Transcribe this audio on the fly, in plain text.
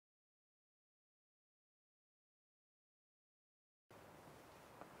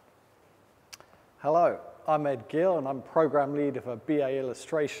Hello, I'm Ed Gill and I'm Program Lead of a BA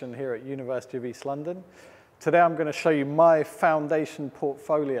Illustration here at University of East London. Today I'm going to show you my foundation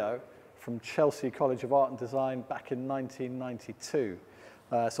portfolio from Chelsea College of Art and Design back in 1992.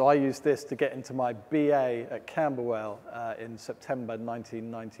 So I used this to get into my BA at Camberwell in September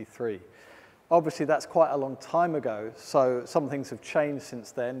 1993. Obviously that's quite a long time ago, so some things have changed since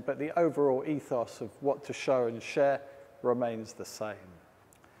then, but the overall ethos of what to show and share remains the same.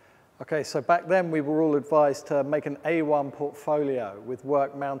 Okay, so back then we were all advised to make an A1 portfolio with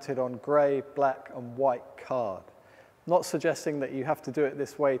work mounted on grey, black and white card. Not suggesting that you have to do it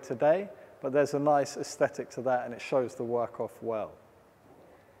this way today, but there's a nice aesthetic to that and it shows the work off well.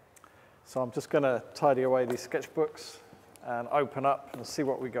 So I'm just going to tidy away these sketchbooks and open up and see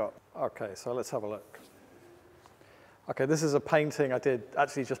what we got. Okay, so let's have a look. Okay, this is a painting I did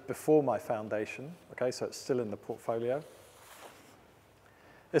actually just before my foundation. Okay, so it's still in the portfolio.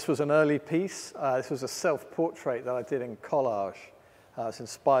 This was an early piece. This was a self-portrait that I did in collage. I was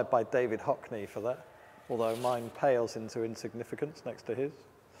inspired by David Hockney for that, although mine pales into insignificance next to his.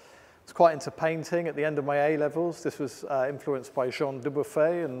 I was quite into painting at the end of my A-levels. This was influenced by Jean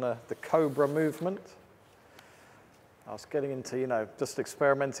Dubuffet and the Cobra movement. I was getting into, just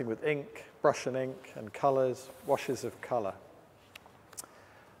experimenting with ink, brush and ink, and colors, washes of color.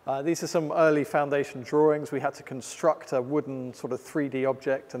 These are some early foundation drawings. We had to construct a wooden sort of 3D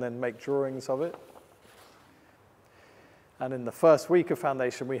object and then make drawings of it. And in the first week of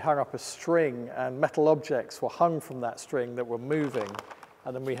foundation, we hung up a string and metal objects were hung from that string that were moving.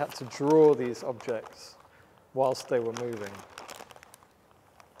 And then we had to draw these objects whilst they were moving.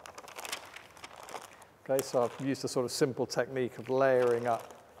 Okay, so I've used a sort of simple technique of layering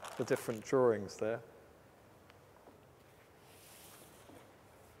up the different drawings there.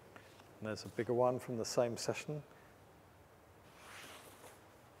 And there's a bigger one from the same session.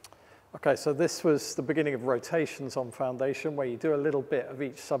 Okay, so this was the beginning of rotations on foundation where you do a little bit of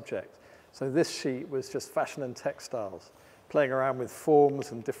each subject. So this sheet was just fashion and textiles, playing around with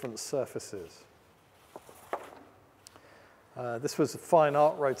forms and different surfaces. This was a fine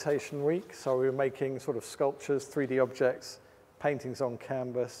art rotation week, so we were making sort of sculptures, 3D objects, paintings on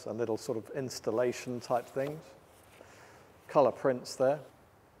canvas, and little sort of installation type things. Color prints there.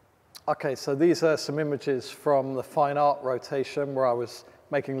 Okay, so these are some images from the fine art rotation where I was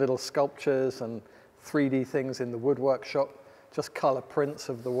making little sculptures and 3D things in the wood workshop, just color prints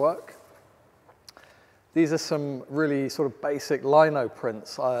of the work. These are some really sort of basic lino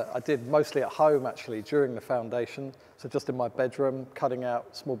prints. I did mostly at home actually during the foundation, so just in my bedroom, cutting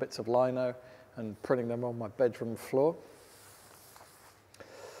out small bits of lino and printing them on my bedroom floor.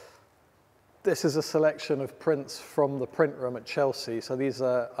 This is a selection of prints from the print room at Chelsea. So these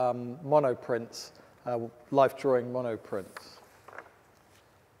are mono prints, life drawing mono prints.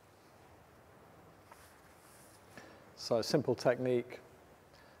 So simple technique,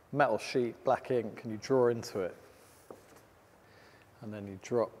 metal sheet, black ink, and you draw into it. And then you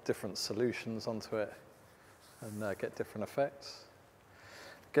drop different solutions onto it and get different effects.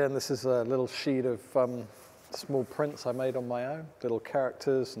 Again, this is a little sheet of small prints I made on my own, little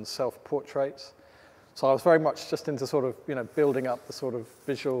characters and self-portraits. So I was very much just into sort of, building up the sort of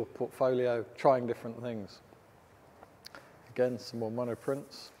visual portfolio, trying different things. Again, some more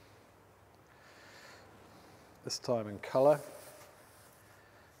monoprints. This time in color.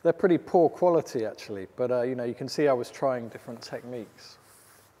 They're pretty poor quality actually, but you can see I was trying different techniques.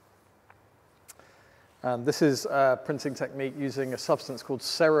 And this is a printing technique using a substance called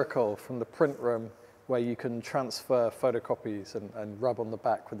Ceracol from the print room, where you can transfer photocopies and rub on the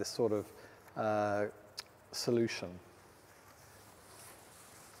back with this sort of solution.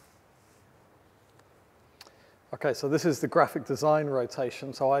 Okay, so this is the graphic design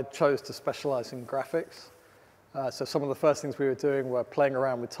rotation. So I chose to specialize in graphics. So some of the first things we were doing were playing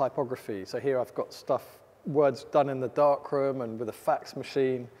around with typography. So here I've got words done in the darkroom and with a fax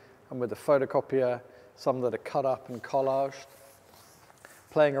machine and with a photocopier, some that are cut up and collaged,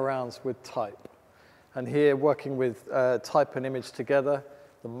 playing around with type. And here, working with type and image together,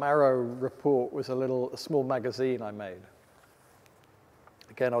 the Marrow report was a small magazine I made.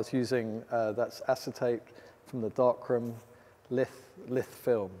 Again, I was using, that's acetate from the darkroom, lith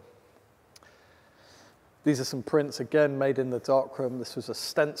film. These are some prints, again, made in the darkroom. This was a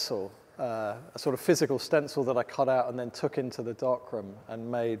stencil, a sort of physical stencil that I cut out and then took into the darkroom and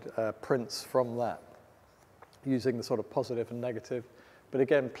made prints from that, using the sort of positive and negative. But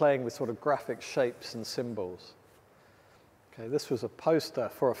again, playing with sort of graphic shapes and symbols. Okay, this was a poster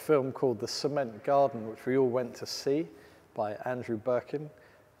for a film called The Cement Garden, which we all went to see by Andrew Birkin.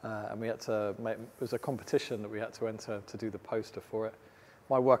 And we had to it was a competition that we had to enter to do the poster for it.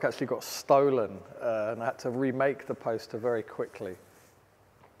 my work actually got stolen, and I had to remake the poster very quickly.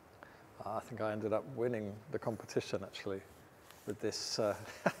 I think I ended up winning the competition, actually, with this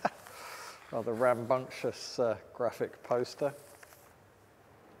rather rambunctious graphic poster.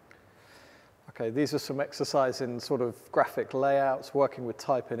 Okay, these are some exercises in sort of graphic layouts, working with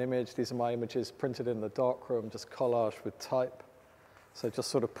type and image. These are my images printed in the darkroom, just collage with type. So just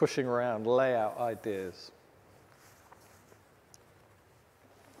sort of pushing around layout ideas.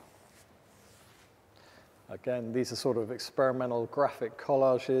 Again, these are sort of experimental graphic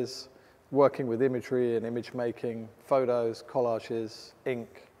collages, working with imagery and image making, photos, collages,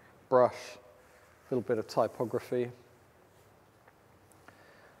 ink, brush, a little bit of typography.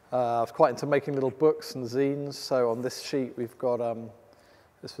 I was quite into making little books and zines, so on this sheet we've got,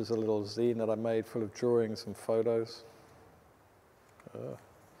 this was a little zine that I made full of drawings and photos.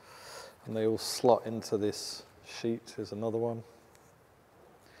 And they all slot into this sheet. Here's another one.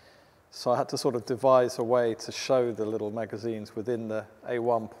 So I had to sort of devise a way to show the little magazines within the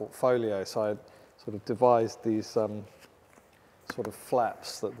A1 portfolio. So I sort of devised these sort of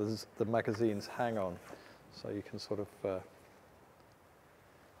flaps that the magazines hang on. So you can sort of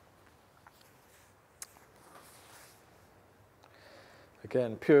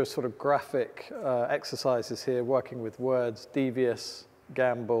again, pure sort of graphic exercises here, working with words, devious,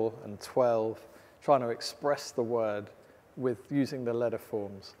 gamble, and 12, trying to express the word with using the letter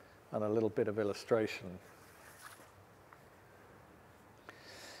forms and a little bit of illustration.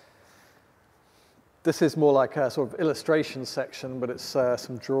 This is more like a sort of illustration section, but it's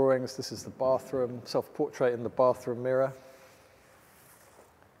some drawings. This is the bathroom, self-portrait in the bathroom mirror.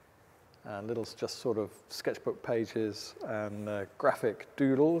 And little just sort of sketchbook pages and graphic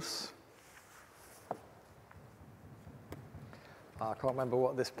doodles. I can't remember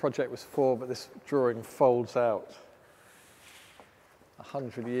what this project was for, but this drawing folds out.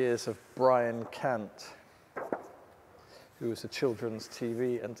 100 years of Brian Cant, who was a children's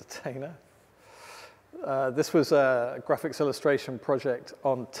TV entertainer. This was a graphics illustration project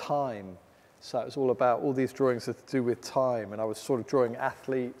on time. So it was all about, all these drawings had to do with time, and I was sort of drawing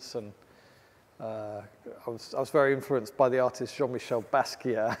athletes, and I was very influenced by the artist Jean-Michel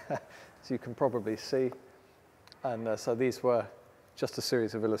Basquiat, as you can probably see. And so these were just a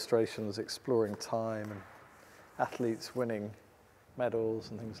series of illustrations exploring time and athletes winning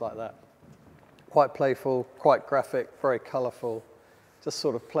medals and things like that. Quite playful, quite graphic, very colorful, just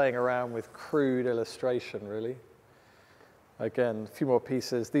sort of playing around with crude illustration, really. Again, a few more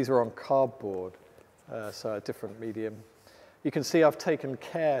pieces. These are on cardboard, so a different medium. You can see I've taken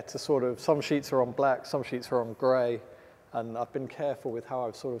care to sort of, some sheets are on black, some sheets are on gray, and I've been careful with how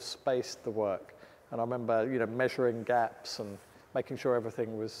I've sort of spaced the work. And I remember, you know, measuring gaps and making sure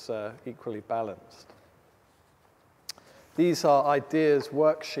everything was equally balanced. These are ideas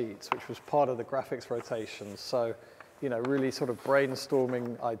worksheets, which was part of the graphics rotation. So, you know, really sort of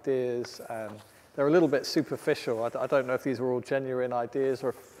brainstorming ideas, and they're a little bit superficial. I don't know if these were all genuine ideas or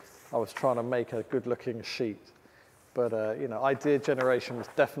if I was trying to make a good-looking sheet. But, you know, idea generation was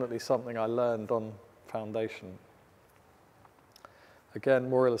definitely something I learned on foundation. Again,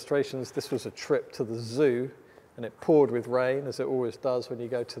 more illustrations. This was a trip to the zoo, and it poured with rain, as it always does when you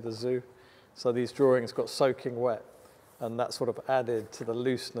go to the zoo. So these drawings got soaking wet, and that sort of added to the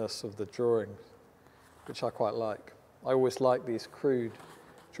looseness of the drawings, which I quite like. I always like these crude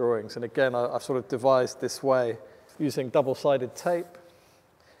drawings. And again, I've sort of devised this way, using double-sided tape,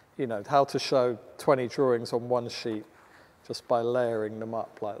 you know, how to show 20 drawings on one sheet just by layering them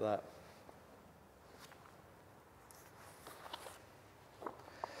up like that.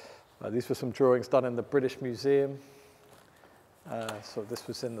 These were some drawings done in the British Museum. So this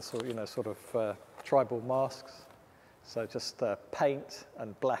was in the sort of, you know, sort of tribal masks. So just paint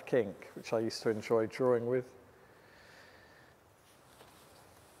and black ink, which I used to enjoy drawing with.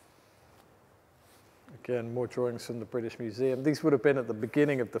 Again, more drawings from the British Museum. These would have been at the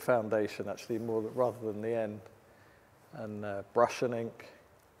beginning of the foundation, actually, more rather than the end. And brush and ink,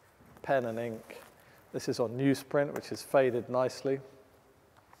 pen and ink. This is on newsprint, which is faded nicely.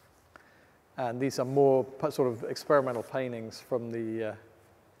 And these are more sort of experimental paintings from the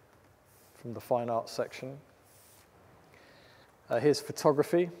fine arts section. Here's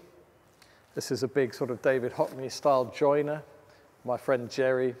photography. This is a big sort of David Hockney-style joiner. My friend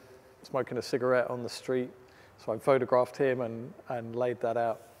Jerry, smoking a cigarette on the street. So I photographed him and laid that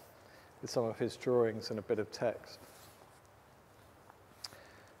out with some of his drawings and a bit of text.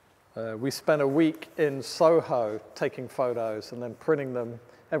 We spent a week in Soho taking photos and then printing them.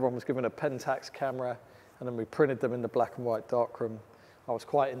 Everyone was given a Pentax camera, and then we printed them in the black and white darkroom. I was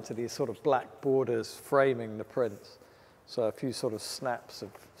quite into these sort of black borders framing the prints. So a few sort of snaps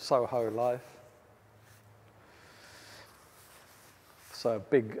of Soho life. So a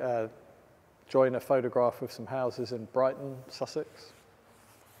big joiner photograph with some houses in Brighton, Sussex.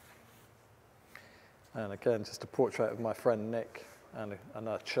 And again, just a portrait of my friend Nick and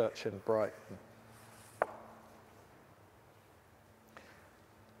a church in Brighton.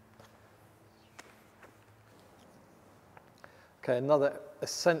 Okay, another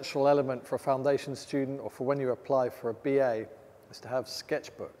essential element for a foundation student or for when you apply for a BA is to have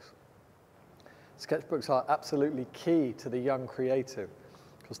sketchbooks. Sketchbooks are absolutely key to the young creative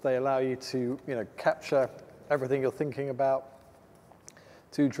because they allow you to, capture everything you're thinking about,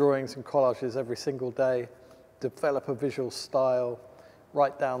 do drawings and collages every single day, develop a visual style,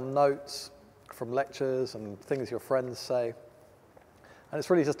 write down notes from lectures and things your friends say. And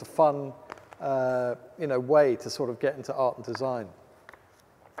it's really just a fun way to sort of get into art and design.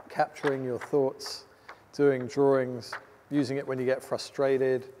 Capturing your thoughts, doing drawings, using it when you get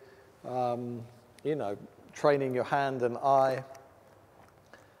frustrated, training your hand and eye,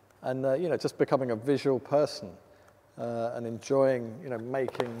 and just becoming a visual person and enjoying,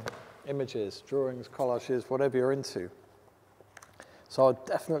 making images, drawings, collages, whatever you're into. So I'd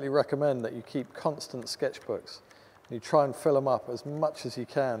definitely recommend that you keep constant sketchbooks. You try and fill them up as much as you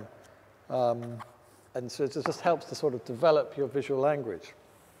can. And so it just helps to sort of develop your visual language.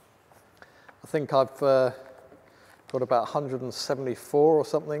 I think I've got about 174 or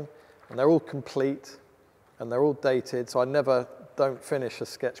something, and they're all complete, and they're all dated, so I never don't finish a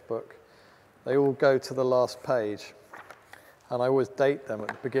sketchbook. They all go to the last page, and I always date them at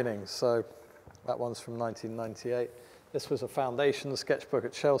the beginning. So that one's from 1998. This was a foundation sketchbook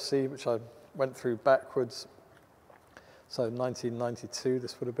at Chelsea, which I went through backwards. So 1992,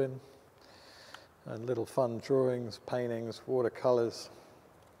 this would have been. And little fun drawings, paintings, watercolors.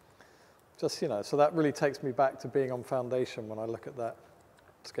 Just, so that really takes me back to being on foundation when I look at that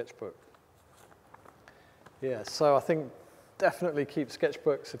sketchbook. Yeah, so I think definitely keep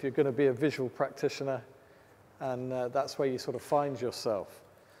sketchbooks if you're going to be a visual practitioner, and that's where you sort of find yourself.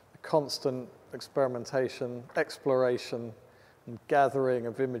 The constant experimentation, exploration, and gathering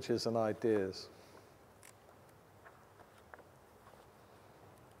of images and ideas.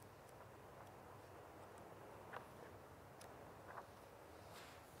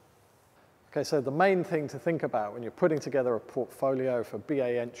 Okay, so the main thing to think about when you're putting together a portfolio for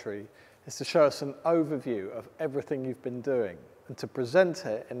BA entry is to show us an overview of everything you've been doing and to present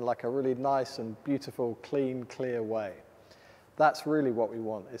it in like a really nice and beautiful, clean, clear way. That's really what we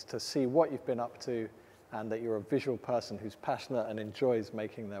want, is to see what you've been up to and that you're a visual person who's passionate and enjoys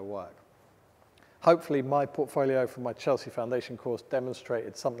making their work. Hopefully my portfolio from my Chelsea Foundation course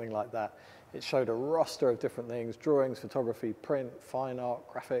demonstrated something like that. It showed a roster of different things: drawings, photography, print, fine art,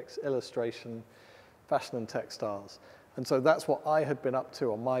 graphics, illustration, fashion and textiles. And so that's what I had been up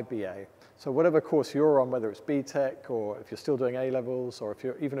to on my BA. So whatever course you're on, whether it's BTEC or if you're still doing A-levels or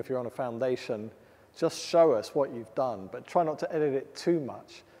even if you're on a foundation, just show us what you've done, but try not to edit it too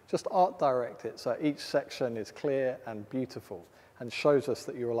much. Just art direct it so each section is clear and beautiful and shows us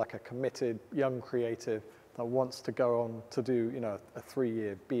that you're like a committed young creative that wants to go on to do, a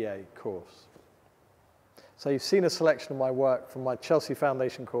 3-year BA course. So you've seen a selection of my work from my Chelsea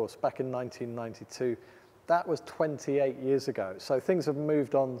Foundation course back in 1992. That was 28 years ago. So things have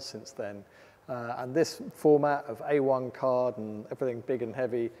moved on since then. And this format of A1 card and everything big and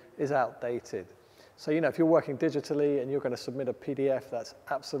heavy is outdated. So, if you're working digitally and you're going to submit a PDF, that's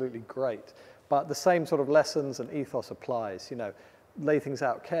absolutely great. But the same sort of lessons and ethos applies. Lay things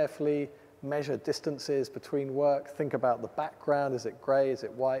out carefully, measure distances between work, think about the background. Is it gray? Is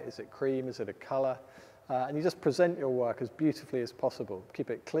it white? Is it cream? Is it a color? And you just present your work as beautifully as possible. Keep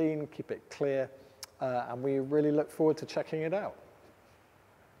it clean, keep it clear, and we really look forward to checking it out.